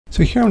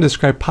So here I'm going to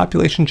describe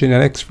population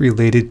genetics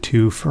related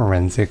to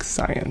forensic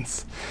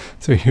science.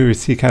 So here we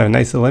see kind of a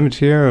nice little image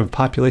here of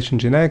population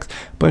genetics,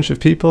 a bunch of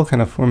people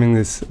kind of forming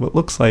this, what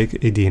looks like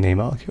a DNA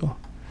molecule.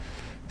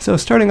 So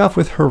starting off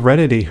with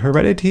heredity.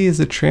 Heredity is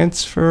a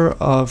transfer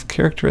of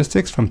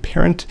characteristics from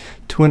parent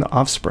to an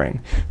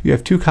offspring. You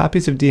have two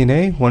copies of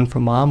DNA, one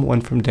from mom,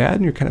 one from dad,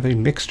 and you're kind of a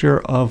mixture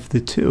of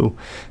the two.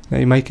 Now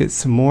you might get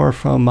some more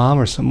from mom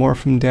or some more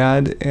from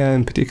dad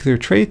and particular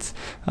traits,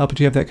 but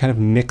you have that kind of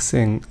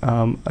mixing,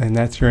 and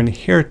that's you're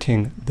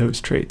inheriting those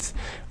traits.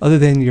 Other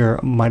than your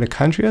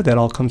mitochondria, that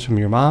all comes from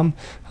your mom,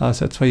 so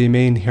that's why you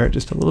may inherit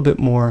just a little bit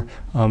more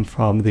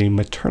from the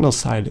maternal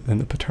side than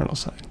the paternal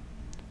side.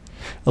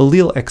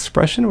 Allele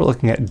expression, we're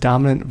looking at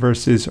dominant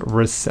versus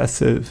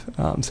recessive.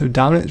 So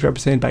dominant is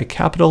represented by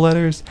capital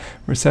letters,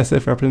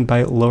 recessive represented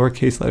by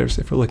lowercase letters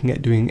if we're looking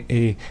at doing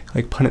a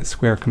Punnett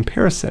square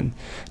comparison.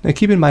 Now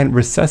keep in mind,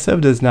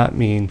 recessive does not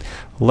mean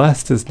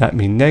less, does not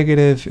mean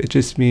negative, it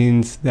just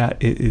means that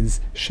it is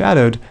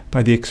shadowed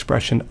by the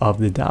expression of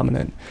the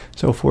dominant.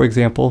 So for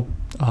example,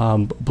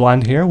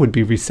 blonde hair would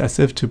be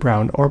recessive to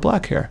brown or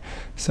black hair.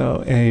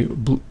 So a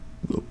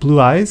blue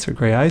eyes or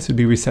gray eyes would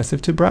be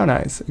recessive to brown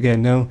eyes.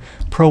 Again, no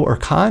pro or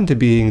con to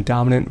being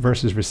dominant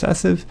versus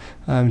recessive,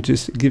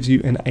 just gives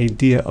you an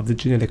idea of the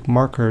genetic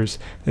markers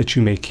that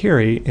you may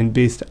carry, and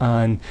based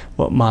on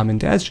what mom and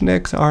dad's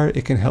genetics are,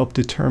 it can help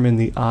determine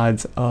the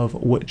odds of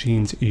what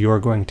genes you're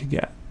going to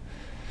get.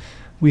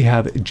 We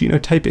have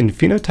genotype and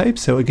phenotype.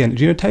 So again,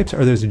 genotypes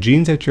are those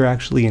genes that you're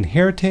actually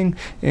inheriting,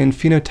 and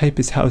phenotype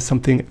is how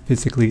something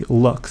physically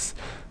looks.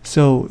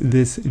 So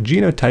this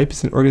genotype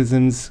is an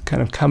organism's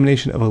kind of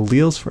combination of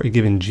alleles for a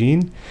given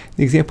gene.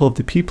 The example of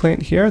the pea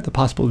plant here, the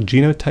possible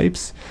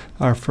genotypes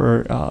are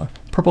for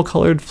purple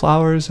colored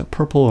flowers, a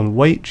purple and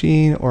white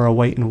gene, or a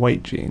white and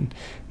white gene.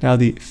 Now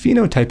the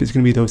phenotype is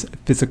going to be those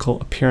physical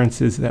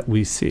appearances that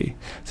we see.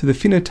 So the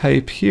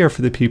phenotype here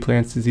for the pea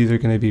plants is either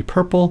going to be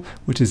purple,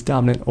 which is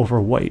dominant over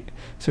white.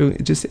 So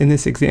just in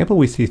this example,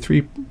 we see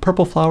 3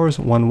 purple flowers,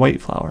 1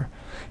 white flower.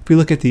 If we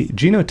look at the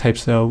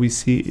genotypes, though, we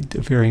see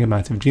varying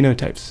amounts of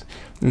genotypes.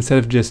 Instead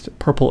of just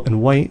purple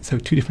and white, so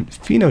 2 different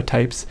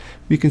phenotypes,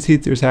 we can see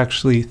that there's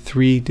actually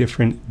 3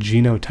 different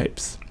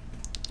genotypes.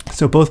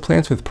 So both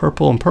plants with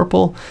purple and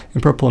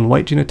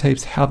white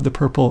genotypes have the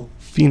purple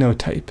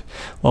phenotype,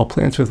 while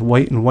plants with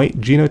white and white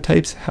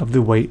genotypes have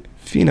the white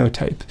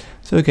phenotype.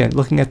 So again,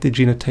 looking at the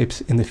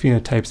genotypes and the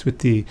phenotypes with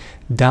the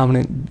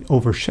dominant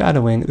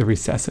overshadowing the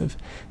recessive.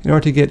 In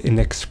order to get an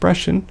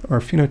expression or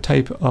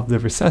phenotype of the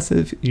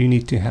recessive, you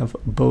need to have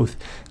both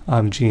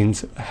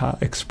genes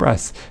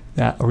express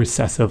that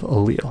recessive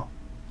allele.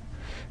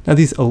 Now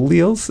these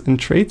alleles and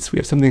traits, we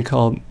have something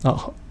called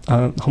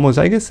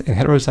homozygous and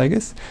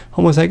heterozygous.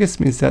 Homozygous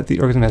means that the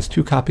organism has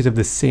 2 copies of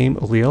the same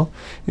allele.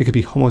 It could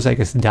be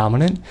homozygous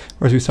dominant,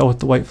 or as we saw with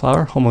the white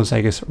flower,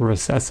 homozygous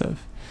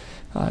recessive.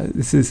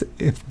 This is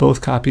if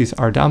both copies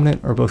are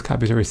dominant or both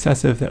copies are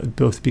recessive, that would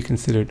both be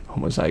considered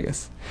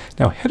homozygous.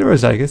 Now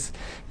heterozygous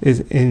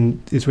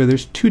is where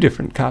there's 2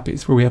 different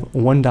copies, where we have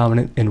 1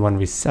 dominant and 1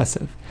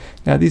 recessive.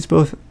 Now these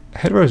both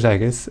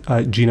heterozygous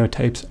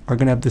genotypes are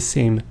going to have the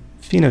same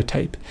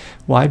phenotype.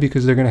 Why?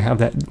 Because they're going to have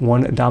that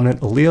 1 dominant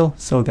allele,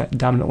 so that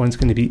dominant one is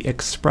going to be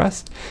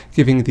expressed,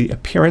 giving the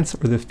appearance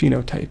or the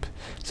phenotype.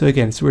 So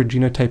again, it's where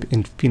genotype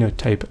and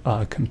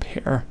phenotype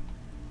compare.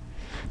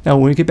 Now,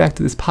 when we get back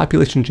to this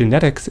population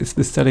genetics, it's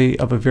the study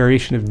of a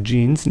variation of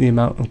genes in the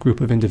amount of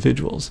group of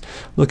individuals,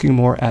 looking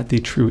more at the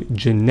true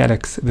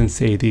genetics than,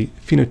 say, the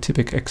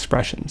phenotypic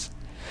expressions.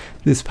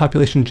 This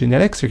population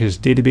genetics are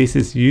just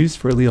databases used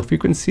for allele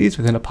frequencies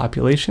within a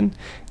population,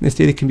 and this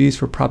data can be used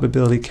for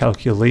probability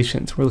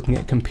calculations. We're looking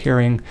at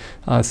comparing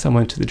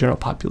someone to the general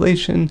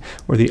population,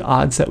 or the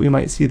odds that we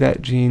might see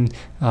that gene.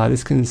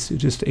 This can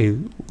just a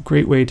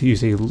great way to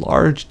use a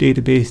large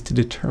database to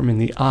determine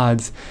the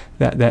odds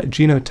that that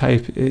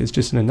genotype is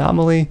just an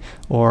anomaly,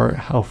 or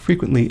how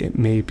frequently it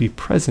may be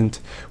present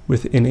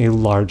within a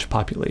large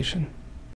population.